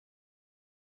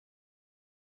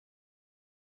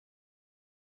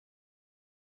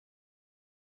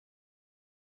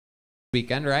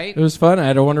weekend, right? It was fun. I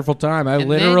had a wonderful time. I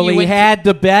literally had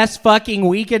the best fucking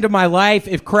weekend of my life.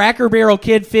 If Cracker Barrel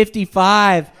Kid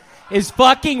 55 is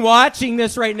fucking watching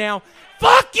this right now,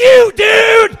 fuck you,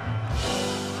 dude!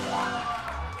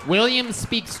 William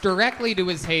speaks directly to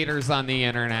his haters on the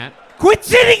internet. Quit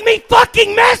sending me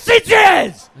fucking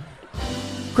messages!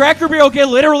 Cracker Barrel Kid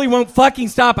literally won't fucking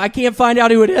stop. I can't find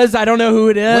out who it is. I don't know who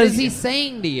it is. What is he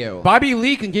saying to you? Bobby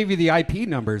Lee can give you the IP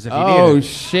numbers if you need it. Oh,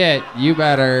 shit. You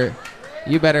better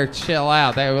chill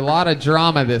out. There was a lot of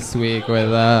drama this week with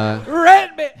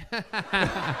Redban.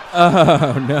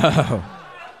 Oh, no.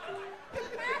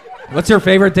 What's your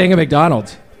favorite thing at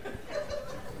McDonald's?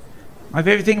 My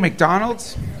favorite thing at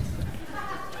McDonald's?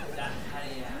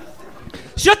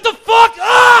 Shut the fuck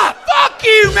up! Fuck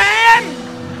you, man!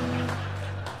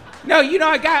 No, you know,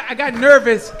 I got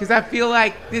nervous because I feel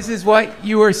like this is what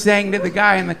you were saying to the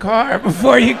guy in the car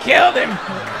before you killed him.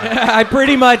 I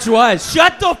pretty much was.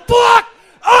 Shut the fuck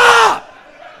up!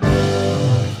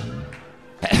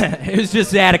 It was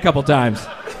just that a couple times.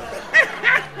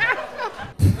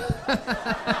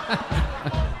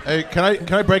 Hey,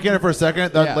 can I break in here for a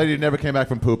second? That lady never came back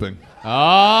from pooping. Oh,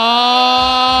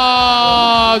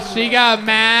 she got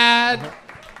mad.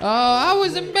 Oh, I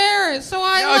was embarrassed, so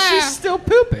I laughed. She's still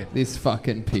pooping. These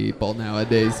fucking people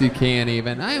nowadays, you can't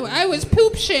even. I was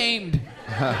poop shamed.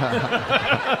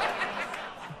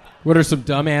 What are some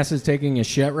dumbasses taking a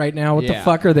shit right now? What the Yeah.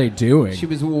 fuck are they doing? She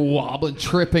was wobbling,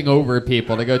 tripping over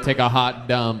people to go take a hot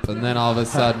dump, and then all of a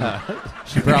sudden,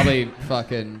 she probably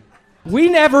fucking... We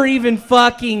never even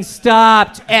fucking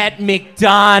stopped at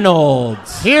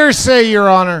McDonald's. Hearsay, Your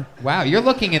Honor. Wow, you're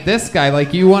looking at this guy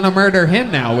like you want to murder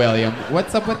him now, William.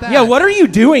 What's up with that? Yeah, what are you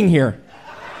doing here?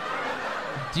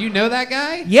 Do you know that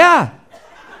guy? Yeah.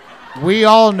 We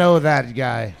all know that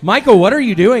guy. Michael, what are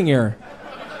you doing here?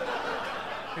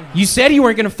 You said you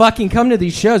weren't going to fucking come to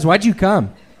these shows. Why'd you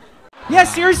come? Yeah,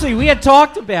 seriously, we had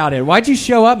talked about it. Why'd you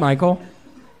show up, Michael?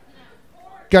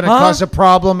 Gonna cause a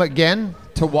problem again?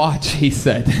 To watch, he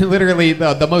said. Literally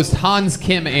the most Hans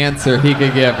Kim answer he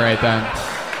could give right then.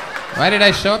 Why did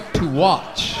I show up? To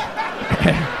watch.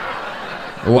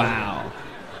 Wow.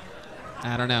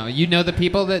 I don't know. You know the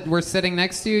people that were sitting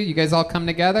next to you? You guys all come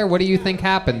together? What do you think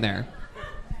happened there?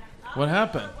 What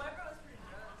happened?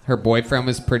 Her boyfriend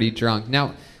was pretty drunk.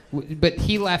 Now, but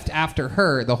he left after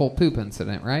her, the whole poop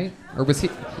incident, right? Or was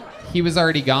he was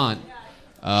already gone?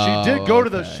 She did go to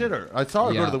the shitter. I saw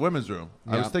her go to the women's room.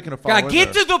 I was thinking of following God, get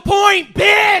her. to the point,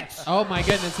 bitch! Oh my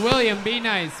goodness, William, be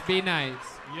nice, be nice.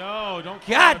 Yo, don't.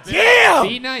 God damn!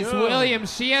 Be nice, Dude. William.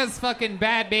 She has fucking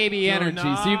bad baby energy,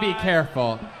 so you be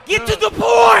careful. Get to the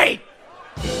point!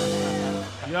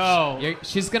 Yo.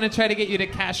 She's gonna try to get you to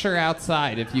cash her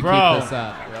outside if you Bro. keep this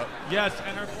up. Yes,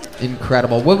 and her...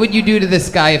 Incredible. What would you do to this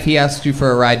guy if he asked you for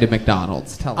a ride to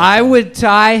McDonald's? Tell us. I would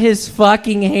tie his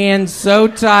fucking hands so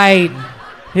tight,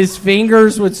 his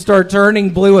fingers would start turning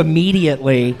blue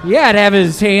immediately. Yeah, I'd have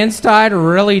his hands tied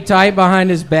really tight behind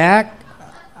his back.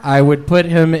 I would put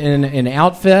him in an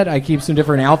outfit. I keep some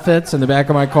different outfits in the back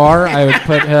of my car. I would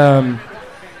put him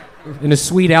in a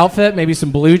sweet outfit, maybe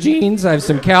some blue jeans. I have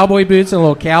some cowboy boots and a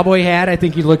little cowboy hat. I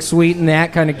think he'd look sweet in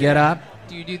that kind of get up.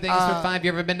 Do you do things for fun? Have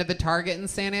you ever been to the Target in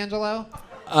San Angelo?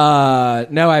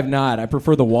 No, I've not. I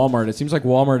prefer the Walmart. It seems like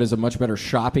Walmart is a much better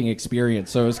shopping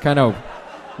experience. So it's kind of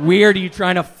weird. Are you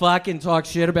trying to fucking talk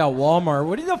shit about Walmart?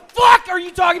 What the fuck are you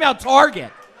talking about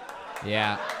Target?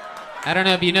 Yeah. I don't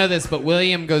know if you know this, but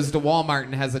William goes to Walmart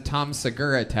and has a Tom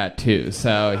Segura tattoo.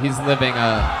 So he's living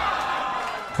a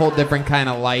whole different kind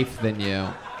of life than you.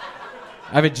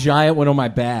 I have a giant one on my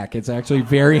back. It's actually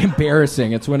very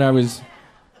embarrassing. It's when I was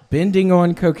bending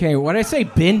on cocaine. What did I say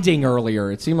bending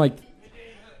earlier? It seemed like...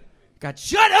 God,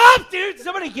 shut up, dude!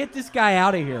 Somebody get this guy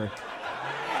out of here.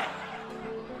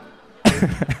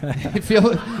 It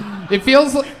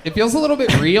feels a little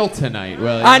bit real tonight,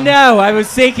 William. I know. I was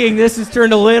thinking this has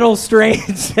turned a little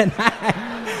strange tonight.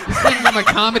 This went from a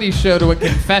comedy show to a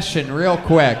confession real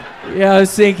quick. Yeah, I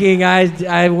was thinking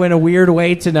I went a weird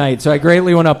way tonight, so I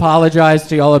greatly want to apologize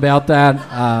to y'all about that.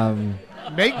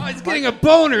 He's getting a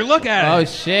boner. Look at it. Oh,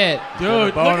 shit.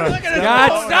 Dude, look at his God,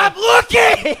 boner. stop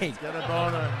looking! Get a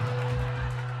boner.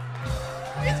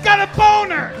 He's got a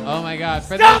boner. Oh, my God.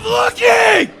 Stop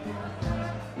looking!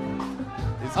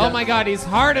 Oh, my God. He's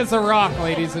hard as a rock,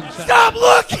 ladies and gentlemen. Stop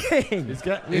looking! He's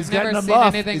We've getting never a seen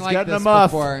muff. anything He's like getting this a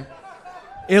muff. before.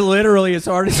 It literally is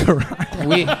hard as a rock.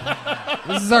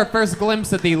 This is our first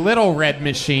glimpse at the Little Red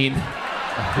Machine.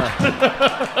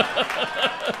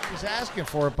 He's asking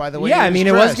for it, by the way. Yeah, I mean,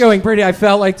 it was going pretty... I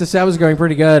felt like the set was going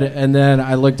pretty good, and then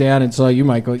I looked down and saw you,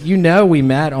 Michael. You know we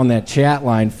met on that chat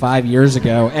line 5 years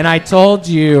ago, and I told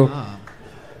you...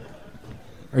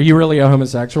 Are you really a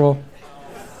homosexual?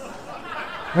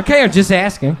 Okay, I'm just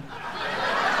asking.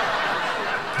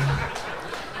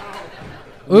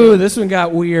 Ooh, this one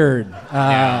got weird.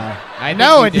 I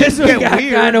know it This did one get got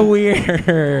weird. kind of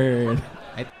weird.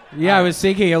 Yeah, I was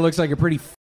thinking it looks like a pretty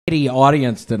f***y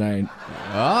audience tonight.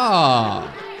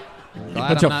 Oh.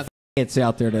 Bunch of f***its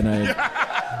out there tonight.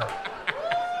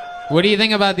 What do you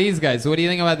think about these guys? What do you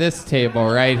think about this table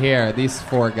right here? These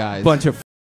four guys. Bunch of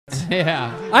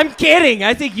Yeah. I'm kidding.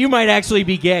 I think you might actually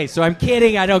be gay, so I'm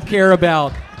kidding. I don't care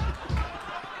about...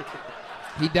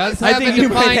 He does I have think a you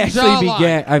might defined actually be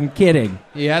gay. jawline. I'm kidding.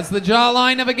 He has the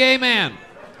jawline of a gay man.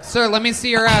 Sir, let me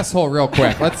see your asshole real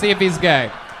quick. Let's see if he's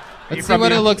gay. Let's see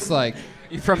what it looks like.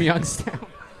 You from Youngstown?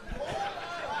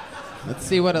 Let's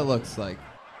see what it looks like.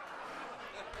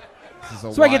 This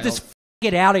is So I get this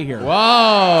get out of here.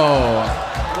 Whoa.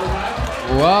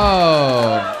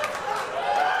 Whoa.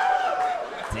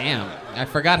 Damn. I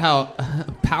forgot how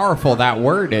powerful that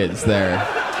word is there.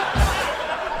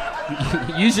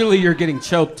 Usually you're getting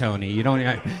choked, Tony. You don't.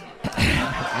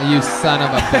 You son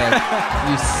of a bitch.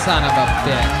 You son of a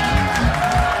bitch.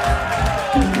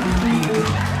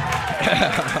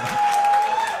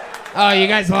 Oh, you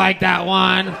guys like that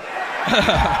one?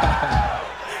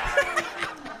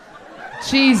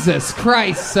 Jesus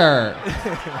Christ, sir.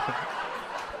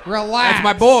 Relax. That's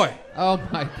my boy. Oh,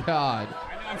 my God.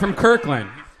 I'm from Kirkland.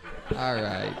 All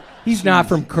right. He's not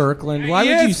from Kirkland. Why He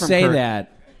would you is from say Kirk-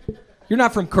 that? You're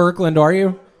not from Kirkland, are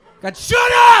you? God,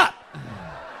 shut up!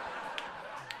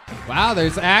 Wow,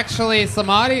 there's actually some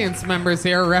audience members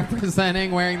here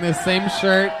representing wearing the same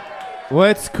shirt.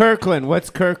 What's Kirkland? What's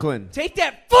Kirkland? Take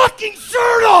that fucking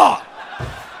shirt off!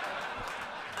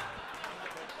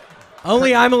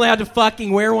 Only I'm allowed to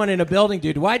fucking wear one in a building,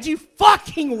 dude. Why'd you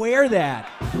fucking wear that?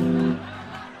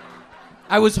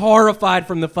 I was horrified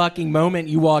from the fucking moment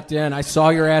you walked in. I saw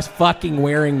your ass fucking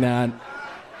wearing that.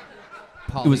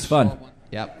 It was fun.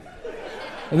 Yep.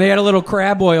 And they had a little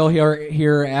crab oil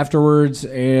here afterwards,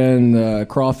 and the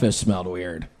crawfish smelled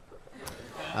weird.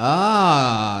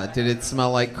 Ah, did it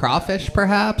smell like crawfish,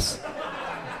 perhaps?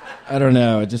 I don't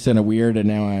know. It just sounded weird, and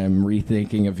now I'm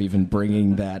rethinking of even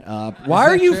bringing that up. Why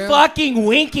are that you true? fucking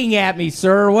winking at me,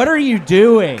 sir? What are you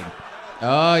doing?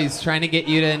 Oh, he's trying to get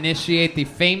you to initiate the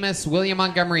famous William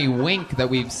Montgomery wink that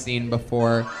we've seen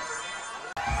before.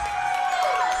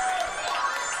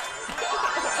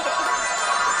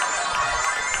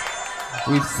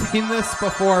 We've seen this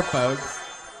before, folks.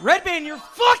 Redban, you're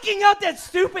fucking up that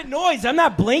stupid noise. I'm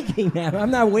not blinking that. I'm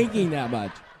not winking that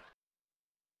much.